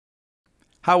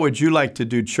How would you like to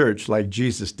do church like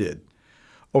Jesus did?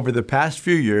 Over the past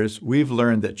few years, we've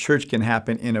learned that church can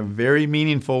happen in a very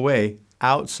meaningful way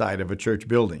outside of a church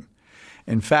building.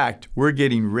 In fact, we're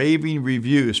getting raving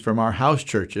reviews from our house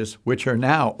churches, which are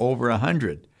now over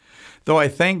 100. Though I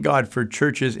thank God for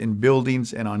churches in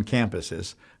buildings and on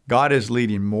campuses, God is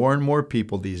leading more and more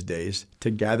people these days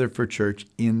to gather for church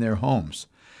in their homes.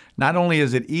 Not only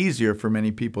is it easier for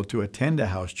many people to attend a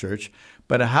house church,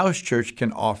 but a house church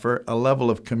can offer a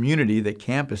level of community that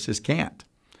campuses can't.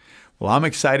 Well, I'm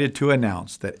excited to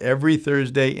announce that every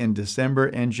Thursday in December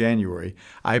and January,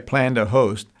 I plan to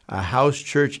host a house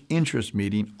church interest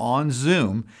meeting on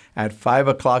Zoom at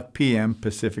 5 p.m.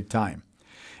 Pacific time.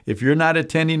 If you're not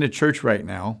attending a church right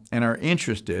now and are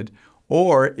interested,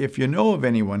 or if you know of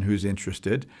anyone who's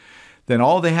interested, then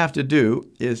all they have to do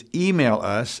is email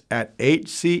us at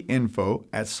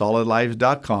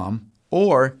hcinfo@solidlives.com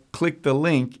or click the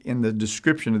link in the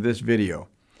description of this video.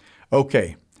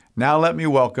 Okay, now let me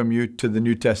welcome you to the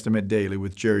New Testament Daily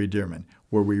with Jerry Dirmann,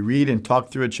 where we read and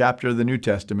talk through a chapter of the New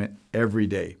Testament every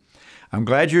day. I'm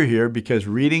glad you're here because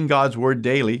reading God's Word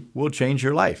daily will change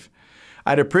your life.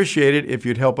 I'd appreciate it if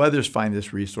you'd help others find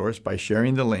this resource by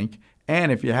sharing the link,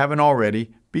 and if you haven't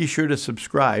already, be sure to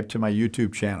subscribe to my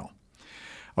YouTube channel.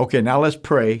 Okay, now let's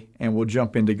pray and we'll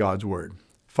jump into God's Word.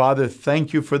 Father,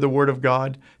 thank you for the Word of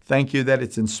God. Thank you that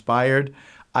it's inspired.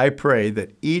 I pray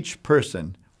that each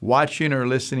person watching or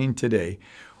listening today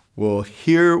will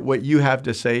hear what you have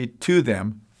to say to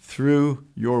them through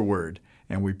your Word.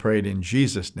 And we pray it in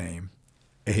Jesus' name.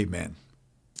 Amen.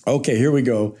 Okay, here we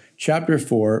go. Chapter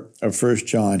 4 of 1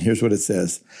 John. Here's what it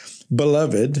says.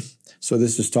 Beloved, so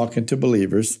this is talking to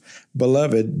believers,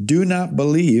 beloved, do not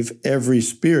believe every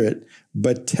spirit,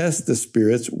 but test the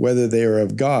spirits whether they are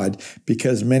of God,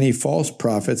 because many false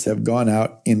prophets have gone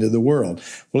out into the world.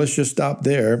 Well, let's just stop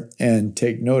there and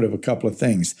take note of a couple of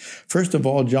things. First of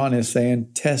all, John is saying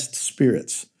test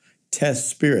spirits. Test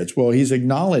spirits. Well, he's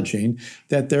acknowledging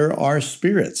that there are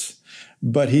spirits,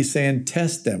 but he's saying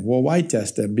test them. Well, why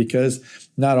test them? Because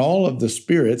not all of the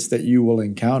spirits that you will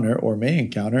encounter or may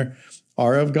encounter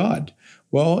are of God.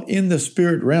 Well, in the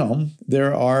spirit realm,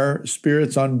 there are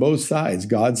spirits on both sides,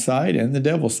 God's side and the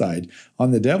devil's side.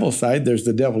 On the devil's side, there's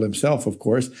the devil himself, of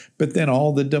course, but then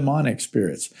all the demonic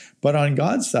spirits. But on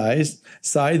God's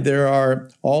side, there are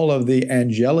all of the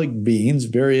angelic beings,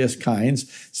 various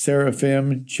kinds,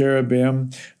 seraphim, cherubim.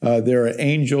 There are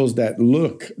angels that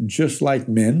look just like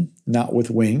men, not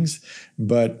with wings,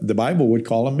 but the Bible would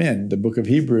call them men. The book of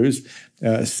Hebrews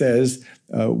says,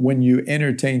 when you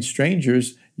entertain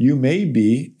strangers, you may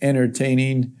be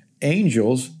entertaining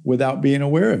angels without being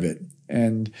aware of it.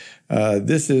 And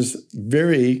this is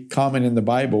very common in the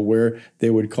Bible where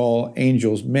they would call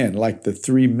angels men, like the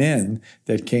 3 men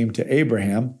that came to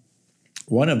Abraham.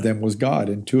 One of them was God,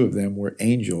 and 2 of them were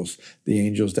angels, the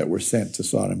angels that were sent to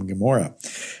Sodom and Gomorrah.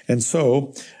 And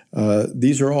so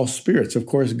these are all spirits. Of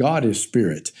course, God is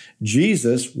spirit.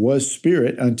 Jesus was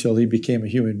spirit until he became a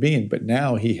human being, but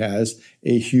now he has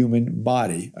a human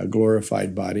body, a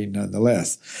glorified body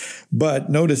nonetheless. But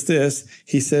notice this,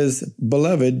 he says,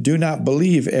 beloved, do not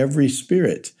believe every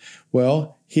spirit.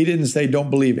 Well, he didn't say don't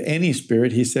believe any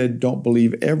spirit. He said don't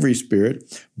believe every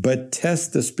spirit, but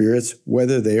test the spirits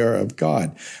whether they are of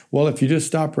God. Well, if you just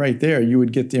stop right there, you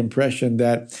would get the impression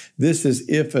that this is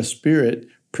if a spirit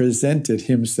presented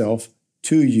himself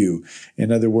to you.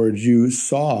 In other words, you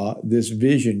saw this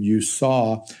vision, you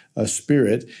saw a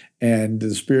spirit, and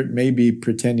the spirit may be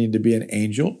pretending to be an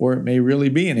angel, or it may really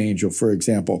be an angel, for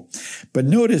example. But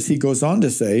notice he goes on to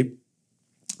say,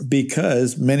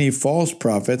 because many false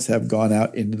prophets have gone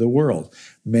out into the world.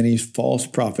 Many false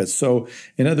prophets. So,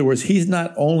 in other words, he's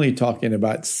not only talking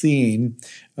about seeing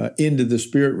into the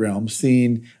spirit realm,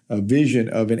 seeing a vision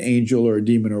of an angel or a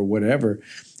demon or whatever.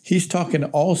 He's talking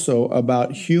also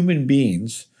about human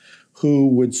beings who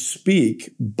would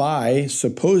speak by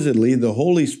supposedly the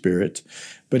Holy Spirit,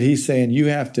 but he's saying you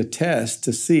have to test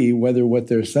to see whether what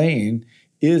they're saying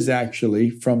is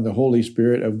actually from the Holy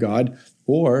Spirit of God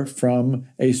or from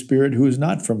a spirit who is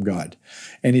not from God.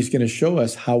 And he's going to show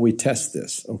us how we test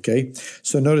this, okay?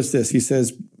 So notice this. He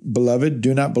says, beloved,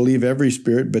 do not believe every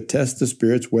spirit, but test the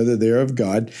spirits whether they are of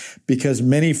God, because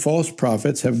many false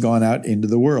prophets have gone out into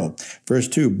the world. Verse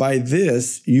 2, by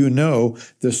this you know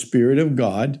the Spirit of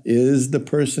God is the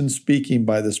person speaking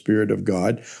by the Spirit of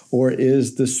God, or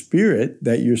is the spirit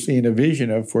that you're seeing a vision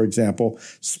of, for example,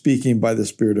 speaking by the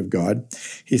Spirit of God.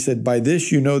 He said, by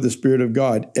this you know the Spirit of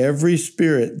God. Every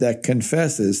spirit that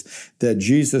confesses that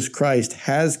Jesus Christ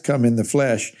has come in the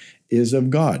flesh is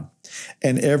of God.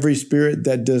 And every spirit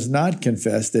that does not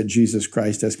confess that Jesus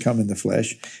Christ has come in the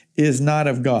flesh is not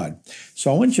of God.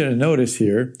 So I want you to notice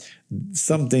here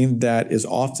something that is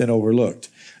often overlooked.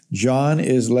 John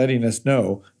is letting us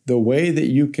know the way that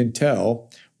you can tell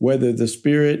whether the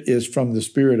spirit is from the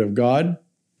Spirit of God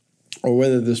or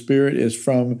whether the spirit is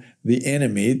from the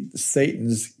enemy,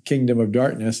 Satan's kingdom of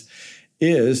darkness,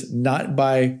 is not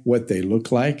by what they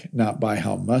look like, not by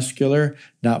how muscular,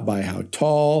 not by how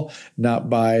tall, not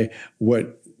by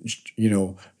what,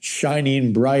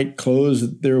 shining bright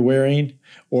clothes they're wearing,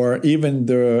 or even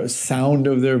the sound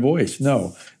of their voice.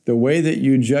 No, the way that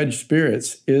you judge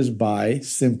spirits is by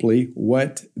simply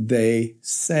what they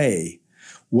say.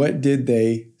 What did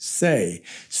they say?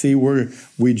 See,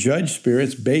 we judge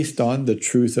spirits based on the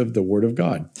truth of the Word of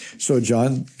God. So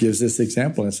John gives this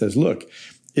example and says, look,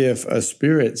 if a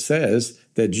spirit says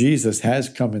that Jesus has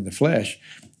come in the flesh,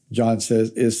 John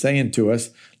is saying to us,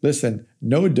 listen,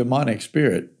 no demonic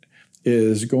spirit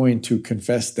is going to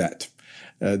confess that.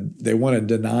 They want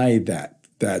to deny that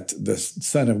the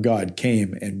Son of God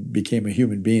came and became a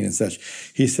human being and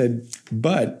such. He said,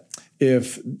 but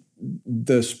if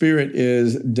the spirit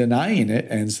is denying it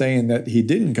and saying that he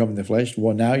didn't come in the flesh,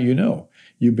 well, now you know.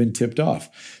 You've been tipped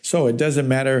off. So it doesn't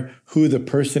matter who the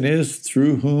person is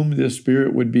through whom the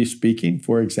spirit would be speaking,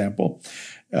 for example.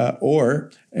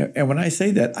 And when I say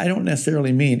that, I don't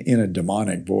necessarily mean in a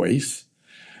demonic voice.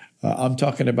 I'm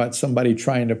talking about somebody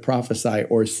trying to prophesy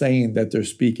or saying that they're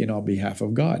speaking on behalf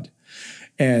of God.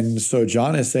 And so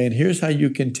John is saying, here's how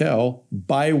you can tell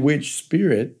by which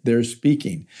spirit they're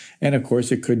speaking. And of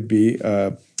course, it could be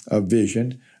a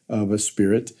vision of a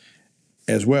spirit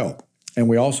as well. And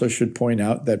we also should point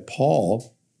out that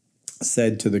Paul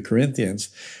said to the Corinthians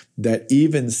that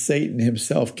even Satan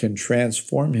himself can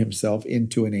transform himself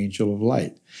into an angel of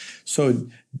light. So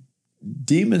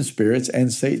demon spirits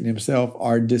and Satan himself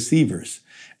are deceivers.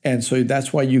 And so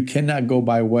that's why you cannot go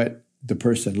by what the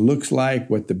person looks like,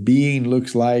 what the being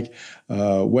looks like,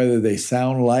 whether they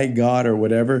sound like God or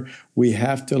whatever. We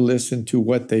have to listen to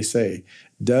what they say.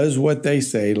 Does what they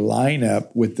say line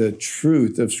up with the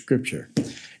truth of Scripture?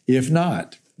 If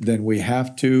not, then we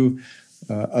have to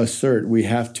we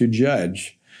have to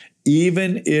judge,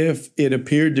 even if it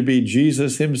appeared to be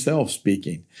Jesus himself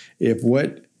speaking. If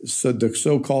the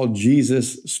so-called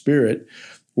Jesus spirit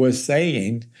was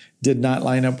saying did not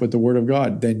line up with the Word of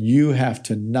God, then you have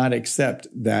to not accept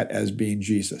that as being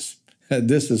Jesus.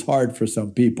 This is hard for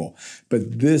some people,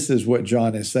 but this is what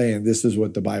John is saying. This is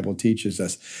what the Bible teaches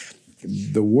us.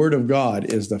 The Word of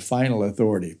God is the final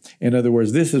authority. In other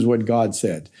words, this is what God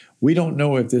said. We don't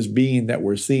know if this being that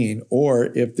we're seeing or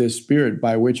if this spirit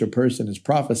by which a person is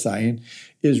prophesying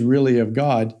is really of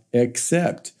God,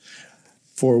 except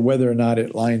for whether or not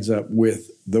it lines up with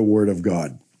the Word of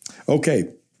God.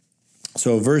 Okay,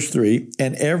 so verse 3,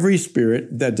 and every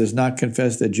spirit that does not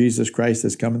confess that Jesus Christ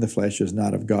has come in the flesh is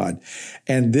not of God.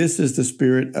 And this is the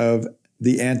spirit of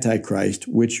the Antichrist,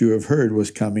 which you have heard was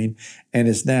coming and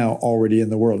is now already in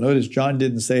the world. Notice John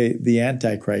didn't say the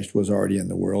Antichrist was already in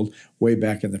the world way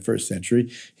back in the first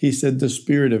century. He said the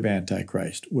spirit of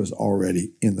Antichrist was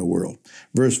already in the world.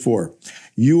 Verse 4,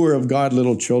 you are of God,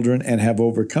 little children, and have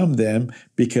overcome them,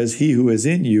 because he who is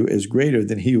in you is greater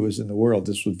than he who is in the world.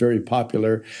 This was very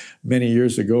popular many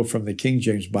years ago from the King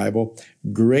James Bible.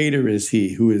 Greater is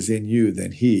he who is in you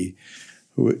than he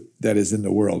who that is in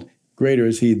the world. Greater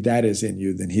is he that is in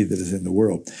you than he that is in the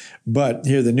world. But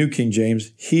here, the New King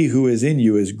James, he who is in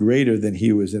you is greater than he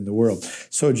who is in the world.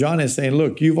 So John is saying,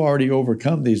 look, you've already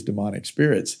overcome these demonic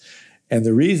spirits. And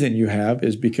the reason you have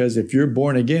is because if you're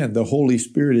born again, the Holy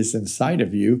Spirit is inside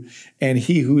of you, and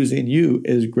he who is in you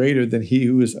is greater than he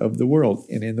who is of the world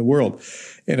and in the world.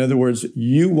 In other words,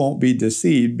 you won't be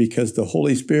deceived, because the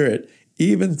Holy Spirit,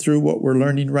 even through what we're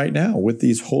learning right now with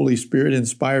these Holy Spirit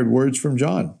inspired words from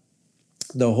John,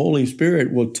 the Holy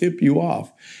Spirit will tip you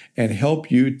off and help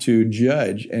you to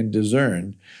judge and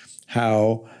discern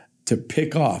how to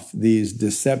pick off these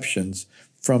deceptions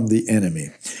from the enemy.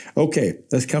 Okay,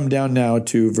 let's come down now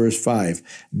to verse 5.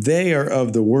 They are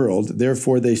of the world,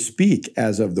 therefore they speak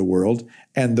as of the world,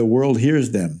 and the world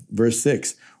hears them. Verse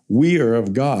 6. We are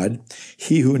of God.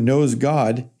 He who knows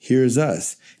God hears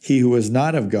us. He who is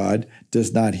not of God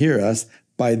does not hear us.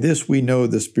 By this we know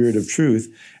the spirit of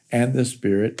truth and the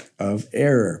spirit of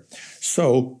error.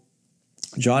 So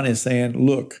John is saying,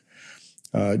 look,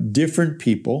 different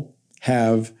people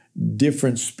have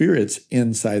different spirits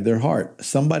inside their heart.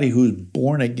 Somebody who's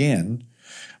born again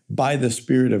by the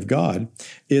Spirit of God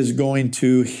is going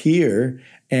to hear,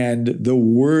 and the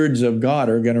words of God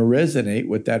are going to resonate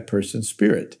with that person's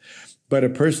spirit. But a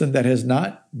person that has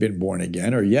not been born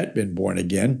again or yet been born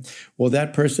again, well,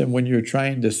 that person, when you're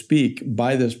trying to speak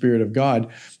by the Spirit of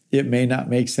God, it may not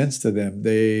make sense to them.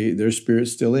 Their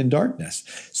spirit's still in darkness.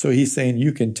 So he's saying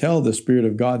you can tell the Spirit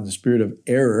of God and the spirit of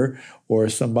error, or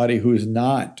somebody who's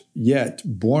not yet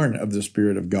born of the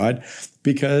Spirit of God,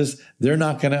 because they're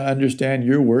not going to understand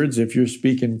your words if you're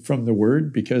speaking from the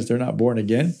Word, because they're not born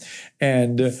again.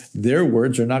 And their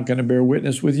words are not going to bear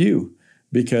witness with you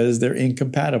because they're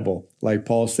incompatible. Like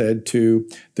Paul said to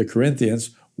the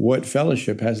Corinthians, what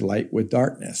fellowship has light with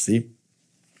darkness? See?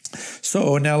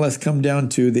 So now let's come down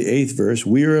to the 8th verse.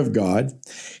 We are of God.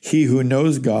 He who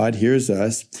knows God hears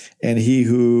us, and he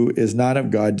who is not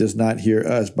of God does not hear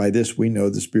us. By this we know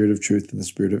the spirit of truth and the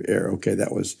spirit of error. Okay,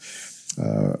 that was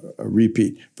a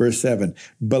repeat. Verse 7.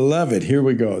 Beloved, here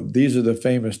we go. These are the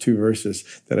famous 2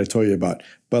 verses that I told you about.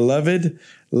 Beloved,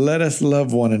 let us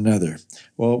love one another.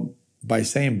 Well, by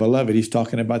saying beloved, he's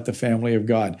talking about the family of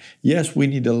God. Yes, we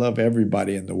need to love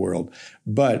everybody in the world,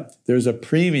 but there's a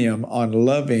premium on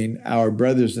loving our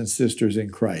brothers and sisters in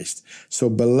Christ. So,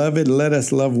 beloved, let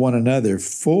us love one another,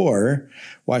 for,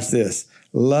 watch this,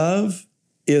 love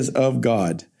is of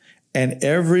God, and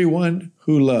everyone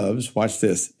who loves, watch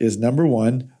this, is number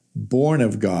 1, born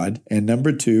of God, and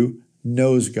number 2,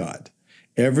 knows God.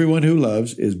 Everyone who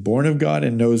loves is born of God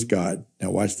and knows God. Now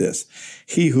watch this.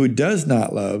 He who does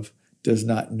not love does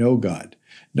not know God.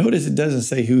 Notice it doesn't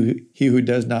say he who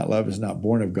does not love is not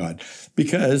born of God,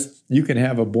 because you can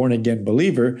have a born-again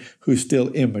believer who's still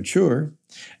immature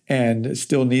and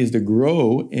still needs to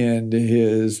grow in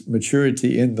his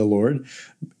maturity in the Lord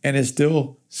and is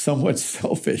still somewhat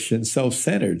selfish and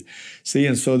self-centered. See,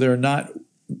 and so they're not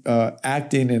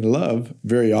acting in love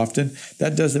very often.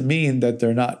 That doesn't mean that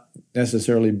they're not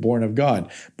necessarily born of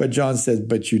God. But John says,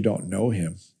 but you don't know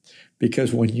him.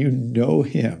 Because when you know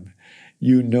him,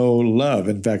 you know love.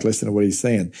 In fact, listen to what he's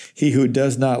saying. He who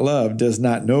does not love does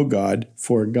not know God,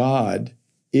 for God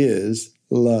is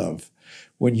love.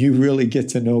 When you really get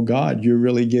to know God, you're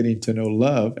really getting to know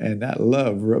love, and that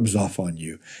love rubs off on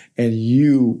you. And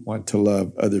you want to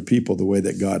love other people the way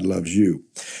that God loves you.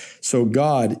 So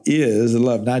God is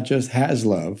love, not just has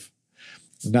love,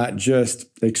 not just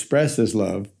expresses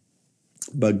love,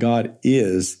 but God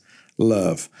is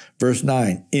love. Verse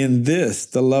 9, in this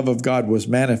the love of God was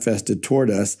manifested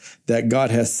toward us, that God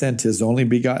has sent his only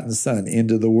begotten Son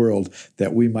into the world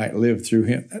that we might live through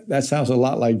him. That sounds a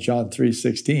lot like John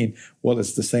 3:16. Well,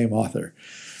 it's the same author,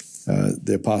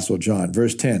 the Apostle John.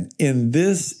 Verse 10, in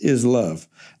this is love,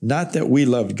 not that we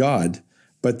loved God,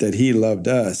 but that he loved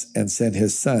us and sent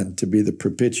his Son to be the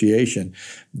propitiation,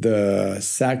 the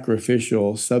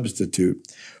sacrificial substitute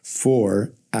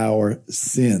for our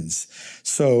sins.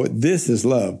 So this is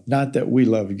love, not that we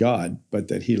loved God, but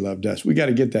that he loved us. We got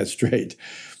to get that straight.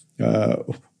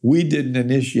 We didn't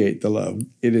initiate the love.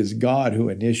 It is God who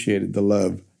initiated the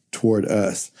love toward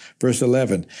us. Verse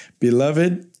 11,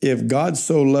 beloved, if God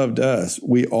so loved us,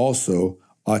 we also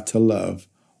ought to love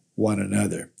one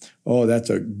another. Oh, that's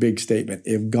a big statement.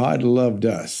 If God loved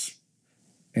us,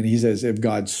 and he says, if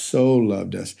God so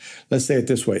loved us, let's say it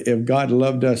this way. If God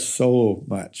loved us so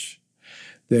much,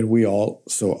 then we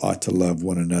also ought to love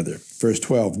one another. Verse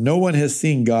 12, no one has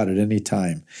seen God at any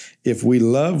time. If we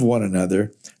love one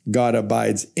another, God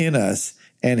abides in us,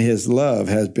 and his love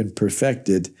has been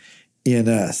perfected in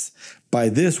us. By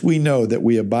this we know that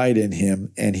we abide in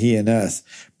him and he in us,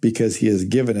 because he has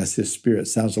given us his Spirit.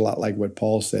 Sounds a lot like what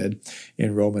Paul said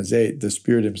in Romans 8. The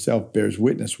Spirit himself bears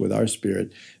witness with our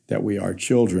spirit that we are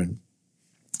children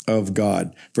of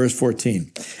God. Verse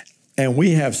 14, and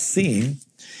we have seen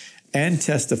and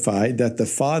testified that the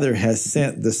Father has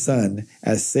sent the Son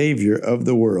as Savior of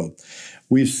the world.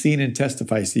 We've seen and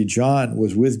testified. See, John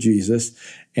was with Jesus,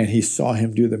 and he saw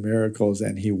him do the miracles,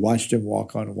 and he watched him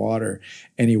walk on water,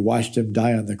 and he watched him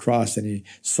die on the cross, and he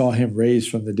saw him raised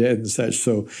from the dead and such.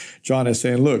 So John is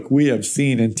saying, look, we have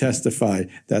seen and testified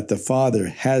that the Father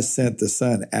has sent the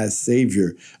Son as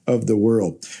Savior of the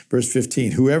world. Verse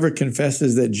 15, whoever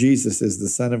confesses that Jesus is the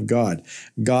Son of God,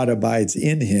 God abides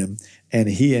in him, and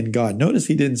he in God. Notice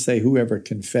he didn't say whoever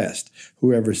confessed,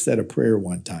 whoever said a prayer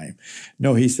one time.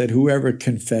 No, he said whoever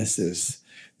confesses.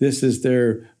 This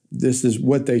is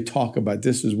what they talk about.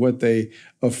 This is what they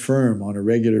affirm on a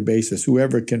regular basis.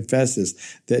 Whoever confesses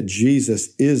that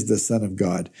Jesus is the Son of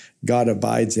God, God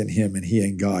abides in him and he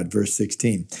in God. Verse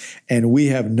 16, and we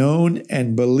have known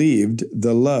and believed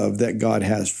the love that God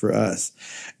has for us.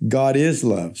 God is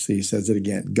love. See, he says it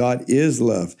again. God is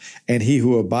love. And he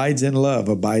who abides in love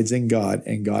abides in God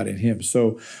and God in him.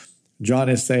 So John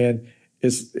is saying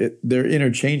they're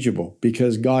interchangeable,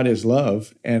 because God is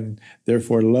love and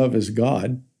therefore love is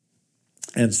God.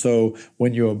 And so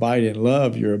when you abide in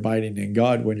love, you're abiding in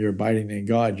God. When you're abiding in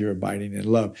God, you're abiding in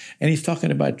love. And he's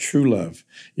talking about true love.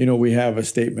 You know, we have a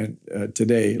statement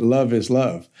today, love is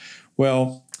love.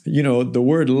 Well, you know, the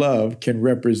word love can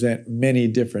represent many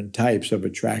different types of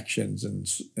attractions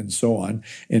and so on.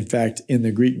 In fact, in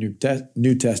the Greek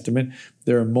New Testament,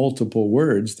 there are multiple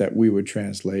words that we would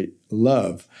translate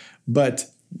love,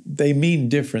 but they mean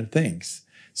different things.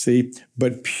 See,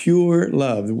 but pure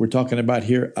love, we're talking about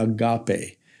here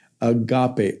agape,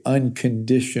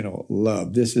 unconditional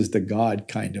love. This is the God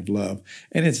kind of love.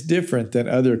 And it's different than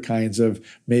other kinds of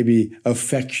maybe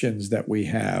affections that we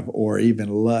have or even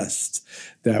lust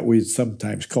that we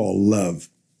sometimes call love.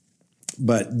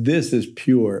 But this is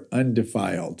pure,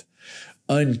 undefiled,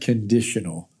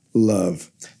 unconditional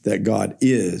love that God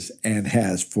is and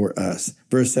has for us.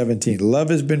 Verse 17, love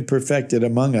has been perfected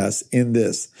among us in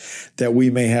this, that we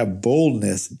may have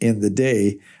boldness in the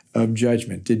day of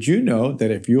judgment. Did you know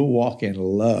that if you'll walk in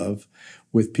love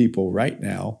with people right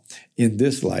now in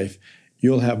this life,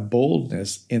 you'll have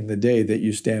boldness in the day that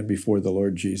you stand before the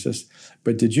Lord Jesus?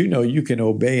 But did you know you can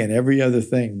obey in every other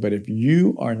thing, but if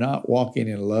you are not walking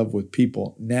in love with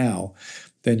people now,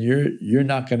 then you're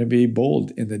not going to be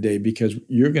bold in the day, because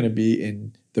you're going to be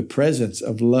in the presence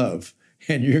of love,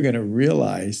 and you're going to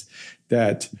realize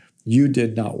that you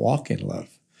did not walk in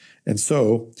love. And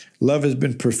so love has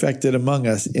been perfected among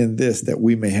us in this, that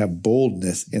we may have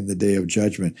boldness in the day of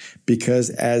judgment, because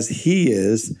as he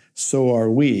is, so are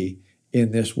we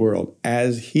in this world.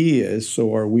 As he is,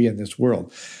 so are we in this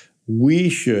world. We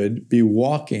should be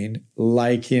walking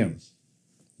like him.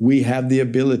 We have the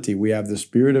ability. We have the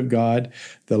Spirit of God.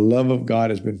 The love of God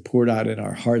has been poured out in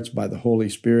our hearts by the Holy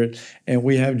Spirit. And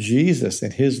we have Jesus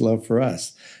and his love for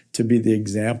us to be the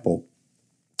example,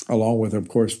 along with, of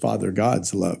course, Father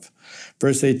God's love.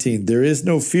 Verse 18, there is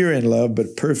no fear in love,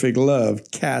 but perfect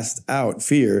love casts out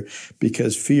fear,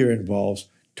 because fear involves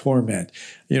torment.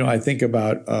 You know, I think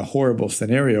about a horrible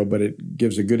scenario, but it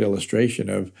gives a good illustration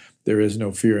of there is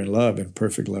no fear in love, and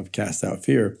perfect love casts out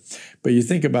fear. But you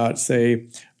think about, say,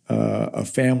 a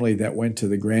family that went to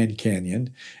the Grand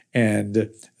Canyon, and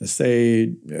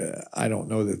say, I don't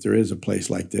know that there is a place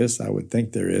like this. I would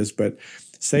think there is, but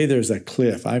say there's a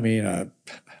cliff. I mean, a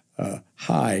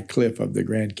high cliff of the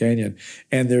Grand Canyon,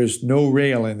 and there's no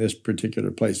rail in this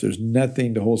particular place. There's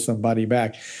nothing to hold somebody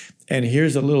back. And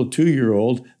here's a little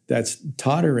 2-year-old that's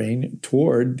tottering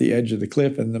toward the edge of the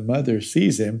cliff, and the mother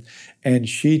sees him, and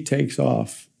she takes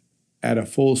off at a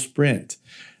full sprint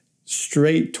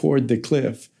straight toward the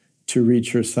cliff to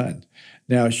reach her son.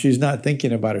 Now, she's not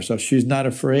thinking about herself. She's not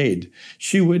afraid.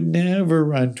 She would never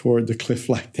run toward the cliff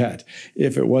like that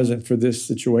if it wasn't for this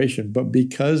situation. But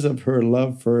because of her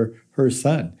love for her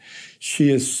son, she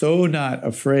is so not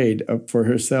afraid for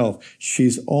herself.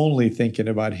 She's only thinking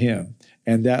about him.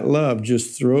 And that love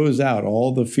just throws out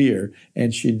all the fear,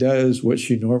 and she does what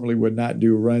she normally would not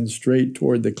do, run straight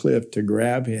toward the cliff to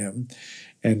grab him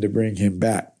and to bring him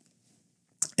back.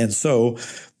 And so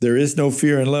there is no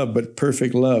fear in love, but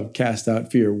perfect love casts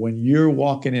out fear. When you're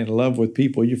walking in love with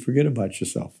people, you forget about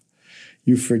yourself.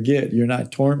 You forget. You're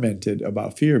not tormented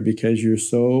about fear, because you're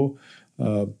so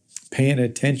paying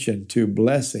attention to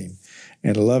blessing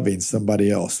and loving somebody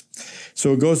else.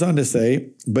 So it goes on to say,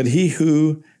 but he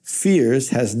who fears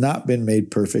has not been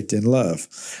made perfect in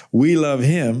love. We love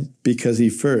him because he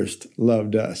first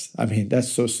loved us. I mean,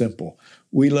 that's so simple.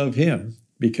 We love him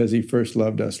because he first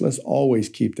loved us. Let's always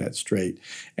keep that straight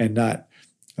and not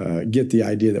get the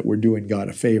idea that we're doing God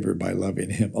a favor by loving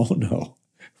him. Oh, no.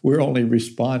 We're only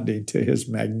responding to his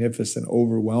magnificent,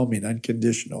 overwhelming,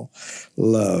 unconditional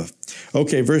love.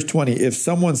 Okay, verse 20. If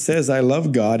someone says, I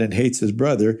love God, and hates his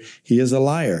brother, he is a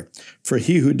liar. For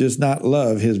he who does not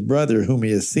love his brother whom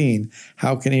he has seen,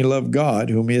 how can he love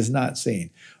God whom he has not seen?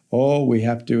 Oh, we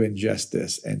have to ingest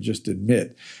this and just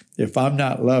admit, if I'm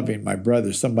not loving my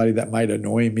brother, somebody that might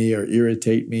annoy me or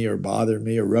irritate me or bother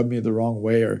me or rub me the wrong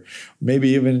way, or maybe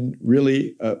even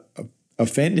really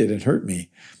offended and hurt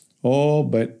me, oh,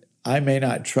 but I may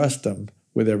not trust them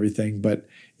with everything. But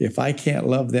if I can't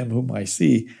love them whom I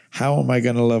see, how am I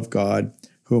going to love God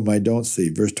whom I don't see?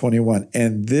 Verse 21,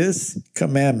 and this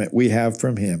commandment we have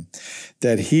from him,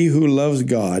 that he who loves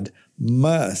God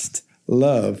must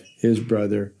love his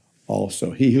brother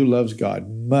also. He who loves God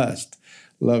must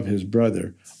love his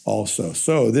brother also.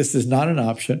 So this is not an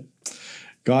option.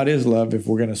 God is love. If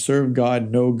we're going to serve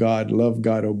God, know God, love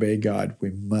God, obey God,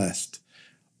 we must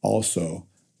also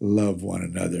love one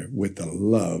another with the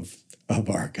love of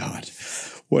our God.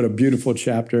 What a beautiful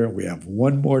chapter. We have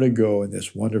one more to go in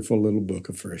this wonderful little book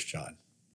of 1 John.